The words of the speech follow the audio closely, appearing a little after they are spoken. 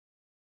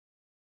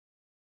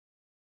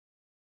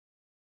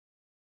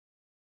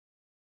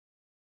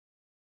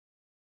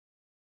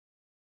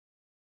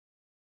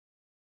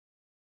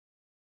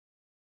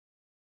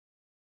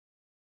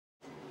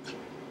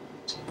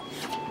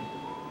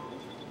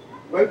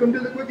Welcome to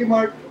the Quickie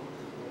Mart.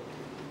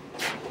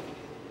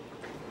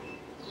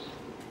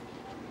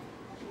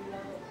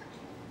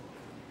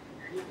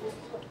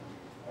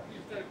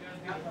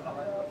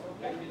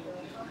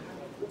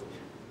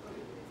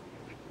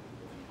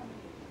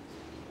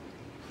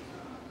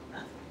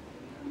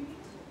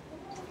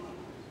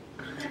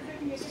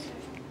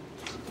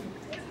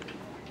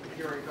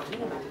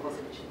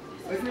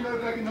 Let me know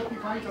if I can help you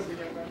find something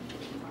like that.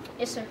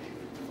 Yes, sir.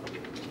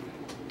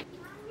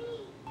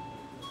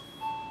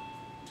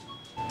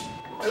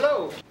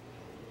 Hello.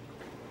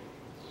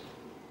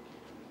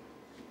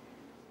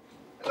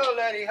 Hello,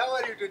 laddie. How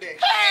are you today?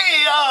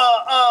 Hey,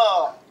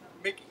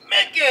 Mickey.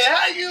 Mickey,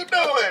 how you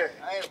doing?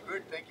 I am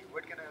good, thank you.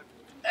 What can I help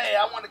you? Hey,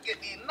 I want to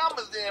get these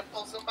numbers in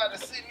for somebody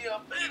to see me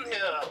up in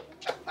here.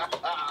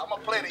 I'm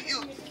going to play the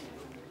youth.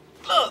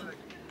 Look,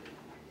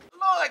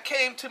 Lord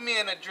came to me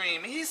in a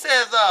dream. He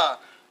says,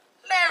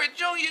 Larry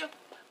Jr.,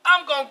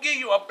 I'm going to give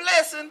you a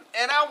blessing,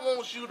 and I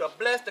want you to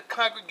bless the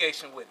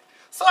congregation with it.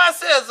 So I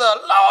says,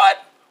 Lord,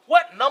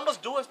 what numbers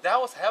doest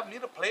thou have me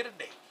to play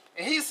today?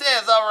 And he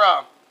says,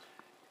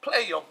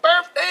 play your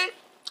birthday.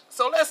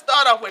 So let's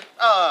start off with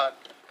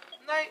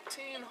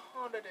 1900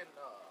 and,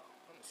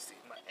 let me see,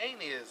 my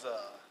auntie is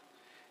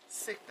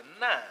 69.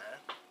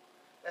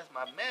 That's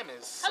my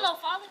mammy's. Hello,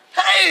 Father.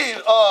 Hey,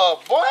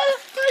 boy,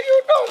 how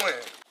you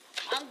doing?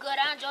 I'm good.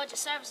 I enjoyed your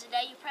service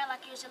today. You pray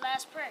like it was your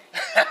last prayer.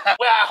 Well,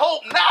 I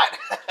hope not.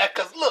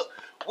 Because look,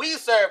 we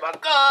serve a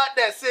God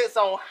that sits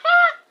on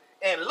high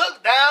and looks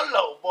down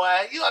low,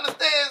 boy. You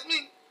understand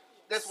me?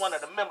 That's one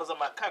of the members of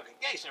my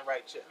congregation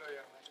right here. Oh,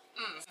 yeah.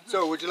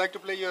 So, would you like to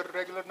play your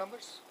regular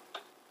numbers?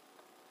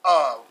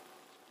 Well,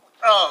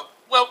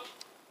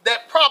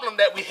 that problem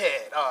that we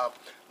had,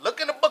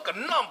 look in the book of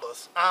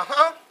Numbers,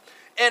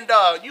 and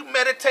you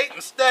meditate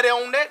and study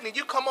on that, and then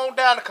you come on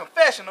down to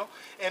confessional,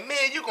 and me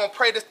and you gonna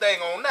pray this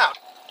thing on out.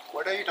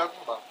 What are you talking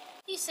about?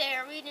 You say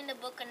you're reading the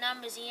book of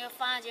Numbers and you'll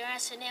find your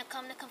answer and then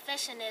come to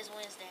confession next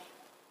Wednesday.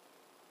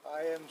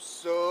 I am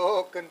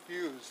so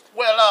confused.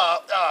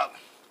 Well,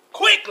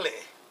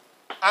 quickly,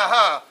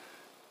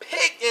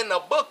 pick in the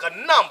book of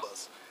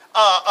Numbers,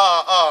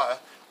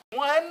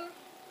 1,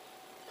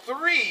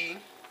 3,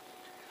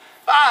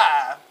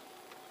 5,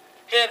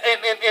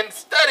 and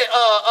study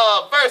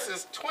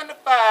verses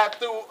 25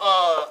 through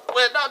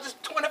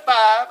just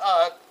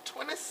 25,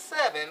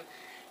 27,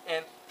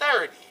 and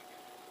 30.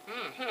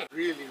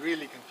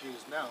 Really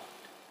confused now.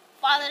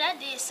 Father, that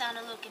did sound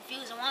a little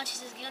confusing. Why don't you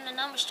just give them the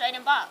numbers straight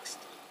and boxed?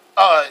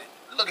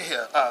 Look at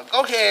here.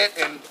 Go ahead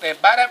and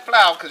buy that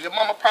flower because your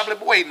mama probably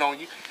be waiting on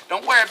you.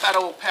 Don't worry about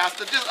old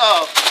pastor. Just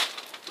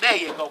there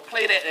you go.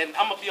 Play that, and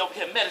I'm gonna be over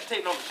here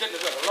meditating on the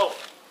goodness of the Lord.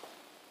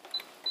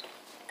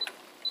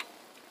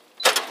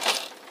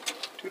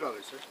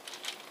 $2, sir.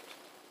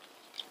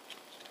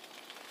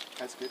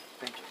 That's good.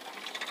 Thank you.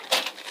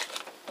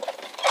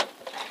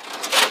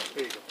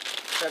 There you go.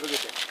 Have a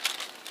good day.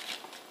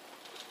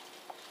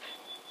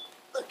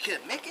 Look here,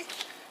 Mickey.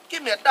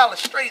 Give me $1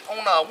 straight on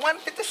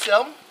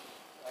 157.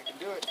 I can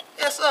do it.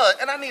 Yes, sir.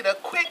 And I need a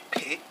quick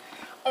pick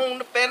on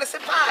the fantasy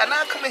pie. And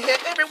I come in here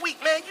every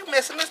week, man. You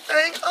messing this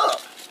thing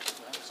up.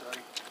 I'm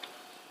sorry.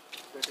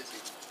 Fantasy.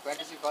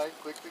 Fantasy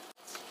 5, quick pick.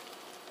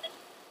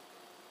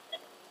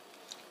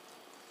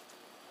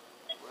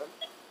 Well,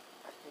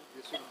 I think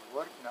this will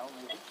work now,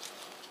 maybe.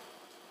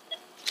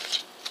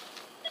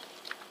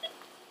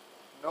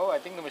 No, I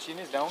think the machine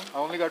is down. I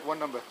only got one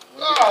number.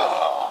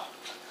 Oh,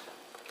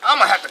 I'm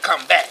going to have to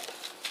come back.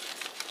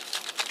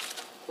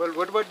 Well,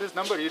 what about this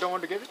number? You don't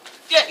want to give it?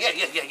 Yeah.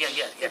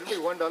 It'll be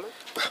 $1.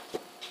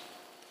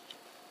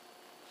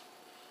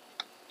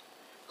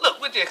 Look,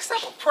 would you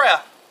accept a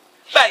prayer?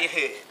 Bow your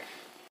head.